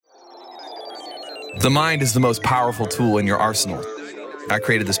The mind is the most powerful tool in your arsenal. I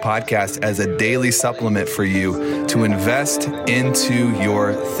created this podcast as a daily supplement for you to invest into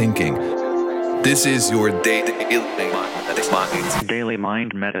your thinking. This is your daily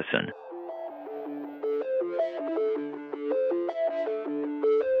mind medicine.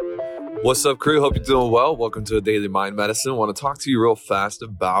 What's up, crew? Hope you're doing well. Welcome to a Daily Mind Medicine. I want to talk to you real fast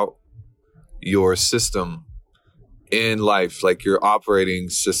about your system in life, like your operating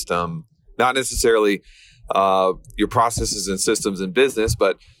system, not necessarily your processes and systems in business,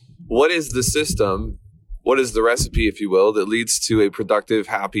 but what is the system, what is the recipe, if you will, that leads to a productive,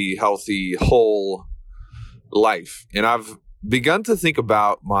 happy, healthy, whole life? And I've begun to think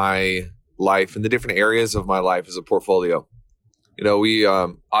about my life and the different areas of my life as a portfolio. You know, we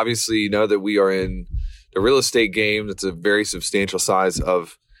obviously know that we are in the real estate game. That's a very substantial size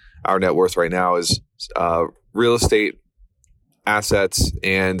of our net worth right now is real estate assets.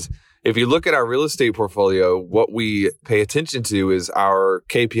 And if you look at our real estate portfolio, what we pay attention to is our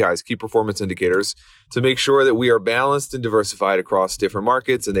KPIs, key performance indicators, to make sure that we are balanced and diversified across different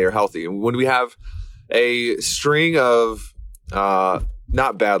markets and they are healthy. And when we have a string of,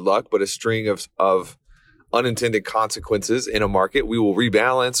 not bad luck, but a string of unintended consequences in a market, we will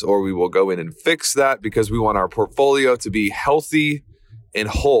rebalance or we will go in and fix that because we want our portfolio to be healthy and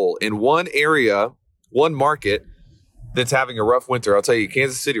whole. In one area, one market that's having a rough winter, I'll tell you,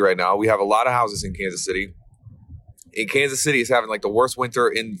 Kansas City right now, we have a lot of houses in Kansas City. And Kansas City is having like the worst winter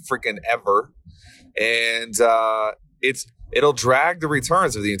in freaking ever. And it'll drag the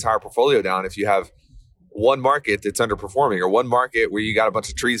returns of the entire portfolio down if you have one market that's underperforming or one market where you got a bunch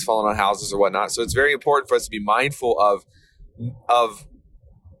of trees falling on houses or whatnot. So it's very important for us to be mindful of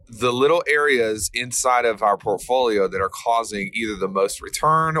the little areas inside of our portfolio that are causing either the most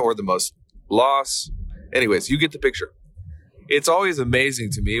return or the most loss. Anyways, you get the picture. It's always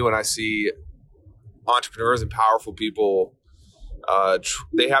amazing to me when I see entrepreneurs and powerful people.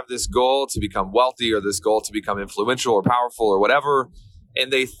 They have this goal to become wealthy or this goal to become influential or powerful or whatever.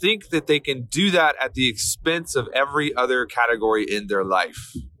 And they think that they can do that at the expense of every other category in their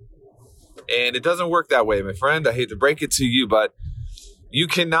life. And it doesn't work that way, my friend. I hate to break it to you, but you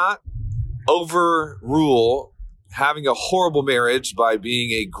cannot overrule having a horrible marriage by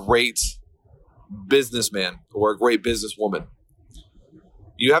being a great businessman or a great businesswoman.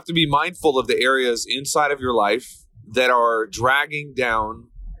 You have to be mindful of the areas inside of your life that are dragging down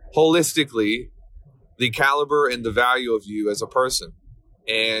holistically the caliber and the value of you as a person.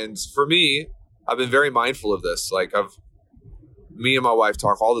 And for me, I've been very mindful of this. Like me and my wife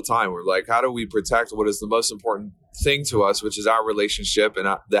talk all the time. We're like, how do we protect what is the most important thing to us, which is our relationship and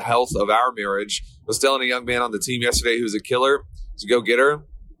the health of our marriage? I was telling a young man on the team yesterday who's a killer, who's a go-getter,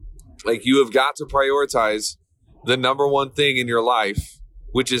 like you have got to prioritize the number one thing in your life,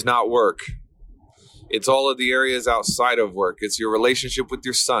 which is not work. It's all of the areas outside of work. It's your relationship with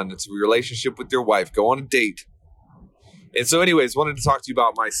your son. It's your relationship with your wife. Go on a date. And so anyways, wanted to talk to you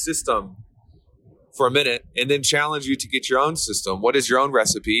about my system for a minute and then challenge you to get your own system. What is your own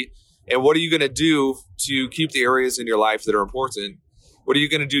recipe? And what are you going to do to keep the areas in your life that are important? What are you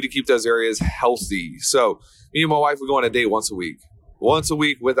going to do to keep those areas healthy? So me and my wife, we go on a date once a week. Once a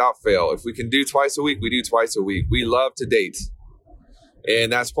week without fail. If we can do twice a week, we do twice a week. We love to date.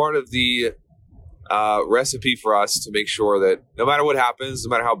 And that's part of the recipe for us to make sure that no matter what happens, no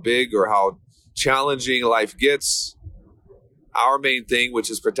matter how big or how challenging life gets, our main thing,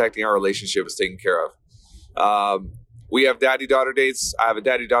 which is protecting our relationship, is taken care of. We have daddy-daughter dates. I have a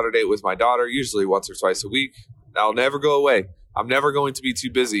daddy-daughter date with my daughter, usually once or twice a week. That'll never go away. I'm never going to be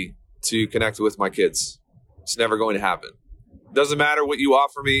too busy to connect with my kids. It's never going to happen. It doesn't matter what you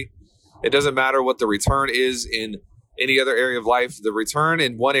offer me. It doesn't matter what the return is in any other area of life. The return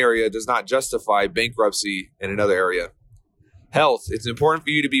in one area does not justify bankruptcy in another area. Health. It's important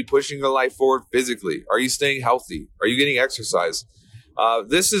for you to be pushing your life forward physically. Are you staying healthy? Are you getting exercise?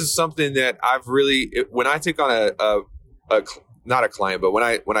 This is something that I've really, when I take on not a client, but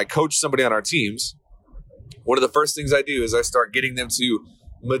when I coach somebody on our teams, one of the first things I do is I start getting them to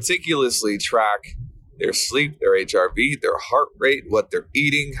meticulously track their sleep, their HRV, their heart rate, what they're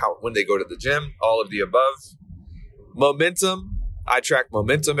eating, when they go to the gym, all of the above. Momentum. I track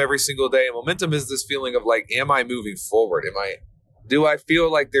momentum every single day. And momentum is this feeling of like, am I moving forward? Do I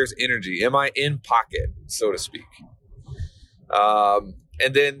feel like there's energy? Am I in pocket, so to speak? And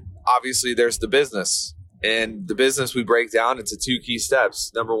then obviously there's the business. And the business we break down into two key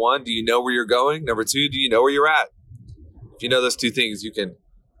steps. Number one, do you know where you're going? Number two, do you know where you're at? If you know those two things, you can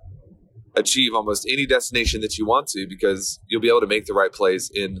achieve almost any destination that you want to because you'll be able to make the right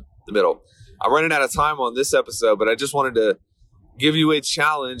plays in the middle. I'm running out of time on this episode, but I just wanted to give you a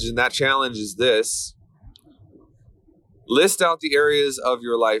challenge, and that challenge is this. List out the areas of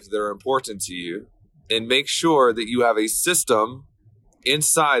your life that are important to you and make sure that you have a system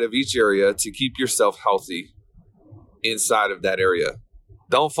inside of each area to keep yourself healthy inside of that area.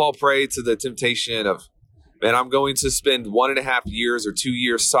 Don't fall prey to the temptation of, man, I'm going to spend 1.5 years or 2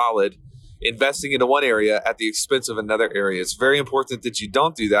 years solid investing into one area at the expense of another area. It's very important that you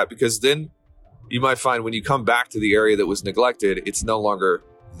don't do that, because then you might find when you come back to the area that was neglected, it's no longer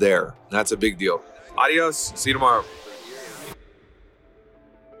there. And that's a big deal. Adios. See you tomorrow.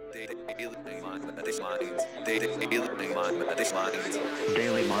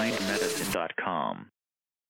 DailyMindMedicine.com